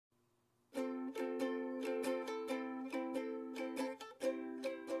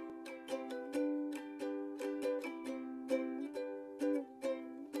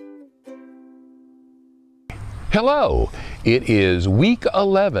Hello! It is week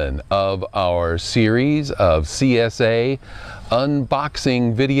 11 of our series of CSA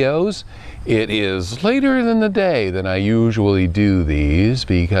unboxing videos. It is later in the day than I usually do these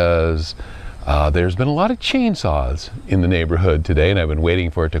because there's been a lot of chainsaws in the neighborhood today, and I've been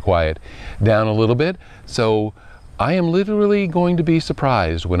waiting for it to quiet down a little bit. So I am literally going to be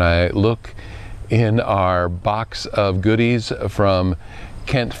surprised when I look in our box of goodies from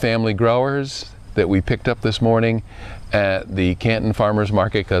Kent Family Growers that we picked up this morning at the Canton Farmers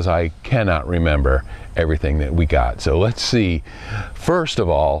Market, because I cannot remember everything that we got. So let's see, first of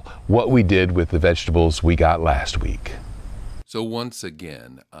all, what we did with the vegetables we got last week. So once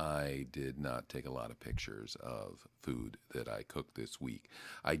again, I did not take a lot of pictures of food that I cooked this week.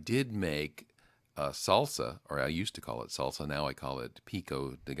 I did make salsa, or I used to call it salsa, now I call it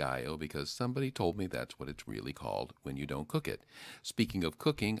pico de gallo because somebody told me that's what it's really called when you don't cook it. Speaking of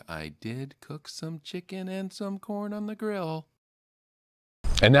cooking, I did cook some chicken and some corn on the grill.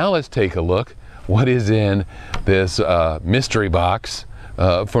 And now let's take a look what is in this mystery box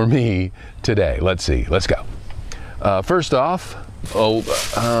for me today. Let's see, let's go. First off,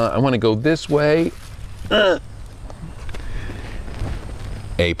 I want to go this way.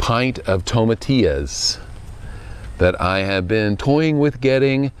 A pint of tomatillas that I have been toying with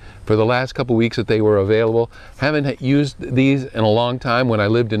getting for the last couple weeks that they were available. Haven't used these in a long time. When I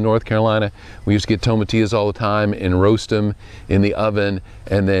lived in North Carolina, we used to get tomatillas all the time and roast them in the oven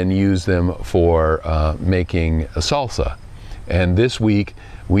and then use them for making a salsa. And this week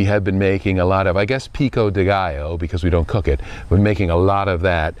we have been making a lot of, I guess, pico de gallo because we don't cook it. We're making a lot of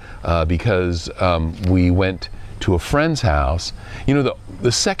that because we went to a friend's house. You know,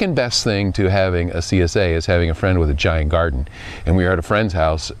 the second best thing to having a CSA is having a friend with a giant garden. And we were at a friend's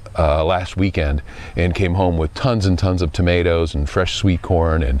house last weekend and came home with tons and tons of tomatoes and fresh sweet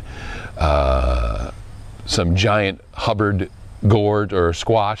corn and some giant Hubbard gourd or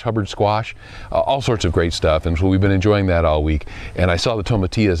squash, Hubbard squash, all sorts of great stuff. And so we've been enjoying that all week. And I saw the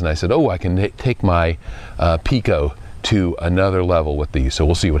tomatillas and I said, oh, I can take my pico to another level with these. So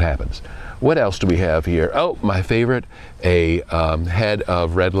we'll see what happens. What else do we have here? Oh, my favorite, a head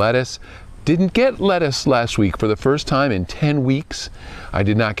of red lettuce. Didn't get lettuce last week for the first time in 10 weeks. I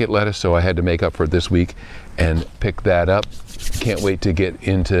did not get lettuce, so I had to make up for it this week and pick that up. Can't wait to get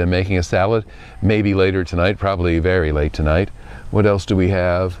into making a salad. Maybe later tonight, probably very late tonight. What else do we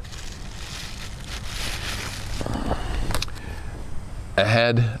have? A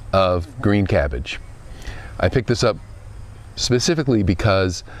head of green cabbage. I picked this up specifically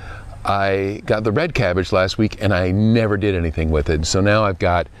because I got the red cabbage last week and I never did anything with it. So now I've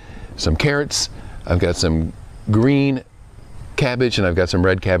got some carrots, I've got some green cabbage, and I've got some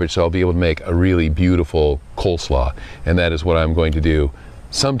red cabbage, so I'll be able to make a really beautiful coleslaw. And that is what I'm going to do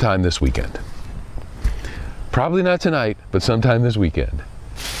sometime this weekend. Probably not tonight, but sometime this weekend.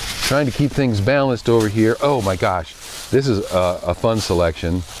 Trying to keep things balanced over here. Oh my gosh, this is a fun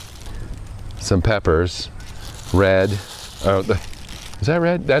selection. Some peppers, red. Is that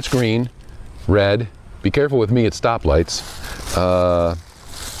red? That's green. Red. Be careful with me at stoplights.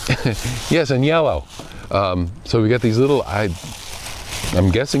 Yes, and yellow. So we got these little,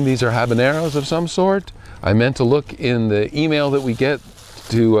 I'm guessing these are habaneros of some sort. I meant to look in the email that we get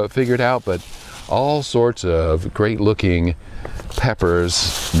to figure it out, but all sorts of great looking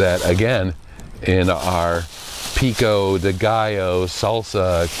peppers that, again, in our pico de gallo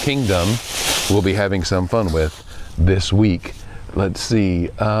salsa kingdom, we'll be having some fun with this week. Let's see,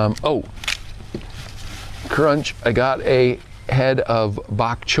 oh, crunch, I got a head of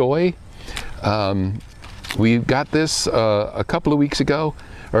bok choy. We got this a couple of weeks ago,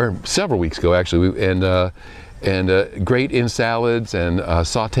 or several weeks ago actually, and great in salads and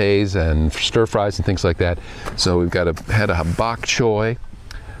sautés and stir fries and things like that. So we've got a head of bok choy.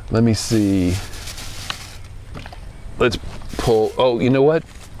 Let me see, let's pull, oh, you know what?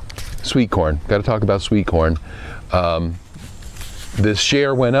 Sweet corn, got to talk about sweet corn. This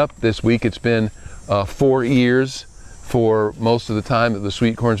share went up this week. It's been 4 years for most of the time that the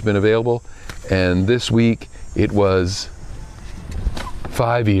sweet corn's been available, and this week it was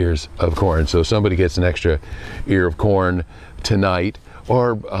 5 ears of corn. So somebody gets an extra ear of corn tonight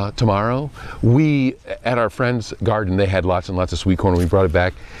or tomorrow. We, at our friend's garden, they had lots and lots of sweet corn. We brought it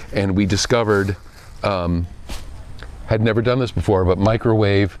back and we discovered, had never done this before, but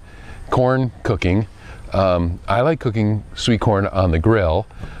microwave corn cooking. I like cooking sweet corn on the grill.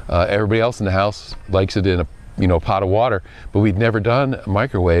 Everybody else in the house likes it in a pot of water, but we'd never done a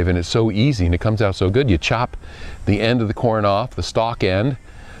microwave, and it's so easy and it comes out so good. You chop the end of the corn off, the stalk end.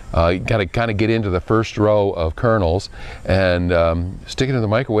 You got to kind of get into the first row of kernels and stick it in the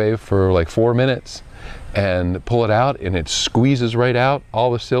microwave for like 4 minutes, and pull it out, and it squeezes right out.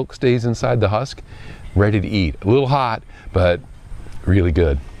 All the silk stays inside the husk, ready to eat. A little hot, but really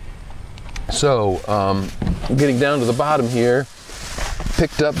good. So getting down to the bottom here,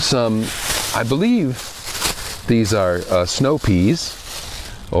 picked up some, I believe these are snow peas,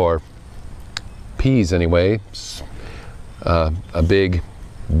 or peas anyway, a big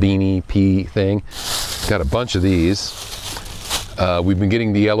beanie pea thing. Got a bunch of these. We've been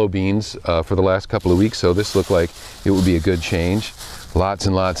getting the yellow beans for the last couple of weeks, so this looked like it would be a good change. Lots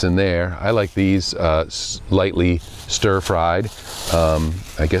and lots in there. I like these lightly stir-fried.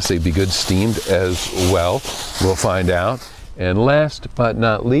 I guess they'd be good steamed as well. We'll find out. And last but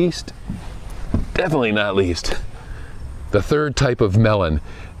not least, definitely not least, the third type of melon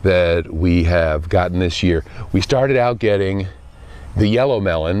that we have gotten this year. We started out getting the yellow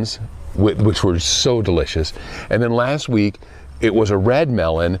melons, which were so delicious. And then last week, it was a red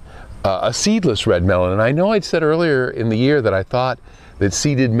melon, a seedless red melon. And I know I'd said earlier in the year that I thought that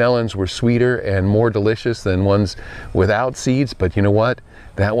seeded melons were sweeter and more delicious than ones without seeds, but you know what?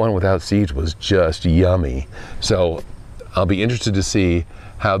 That one without seeds was just yummy. So I'll be interested to see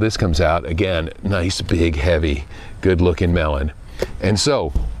how this comes out. Again, nice, big, heavy, good-looking melon. And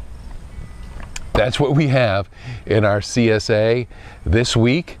so that's what we have in our CSA this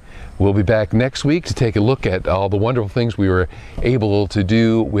week. We'll be back next week to take a look at all the wonderful things we were able to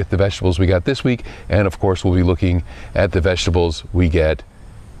do with the vegetables we got this week. And of course, we'll be looking at the vegetables we get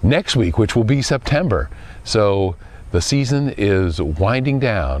next week, which will be September. So the season is winding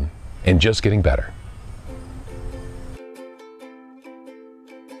down and just getting better.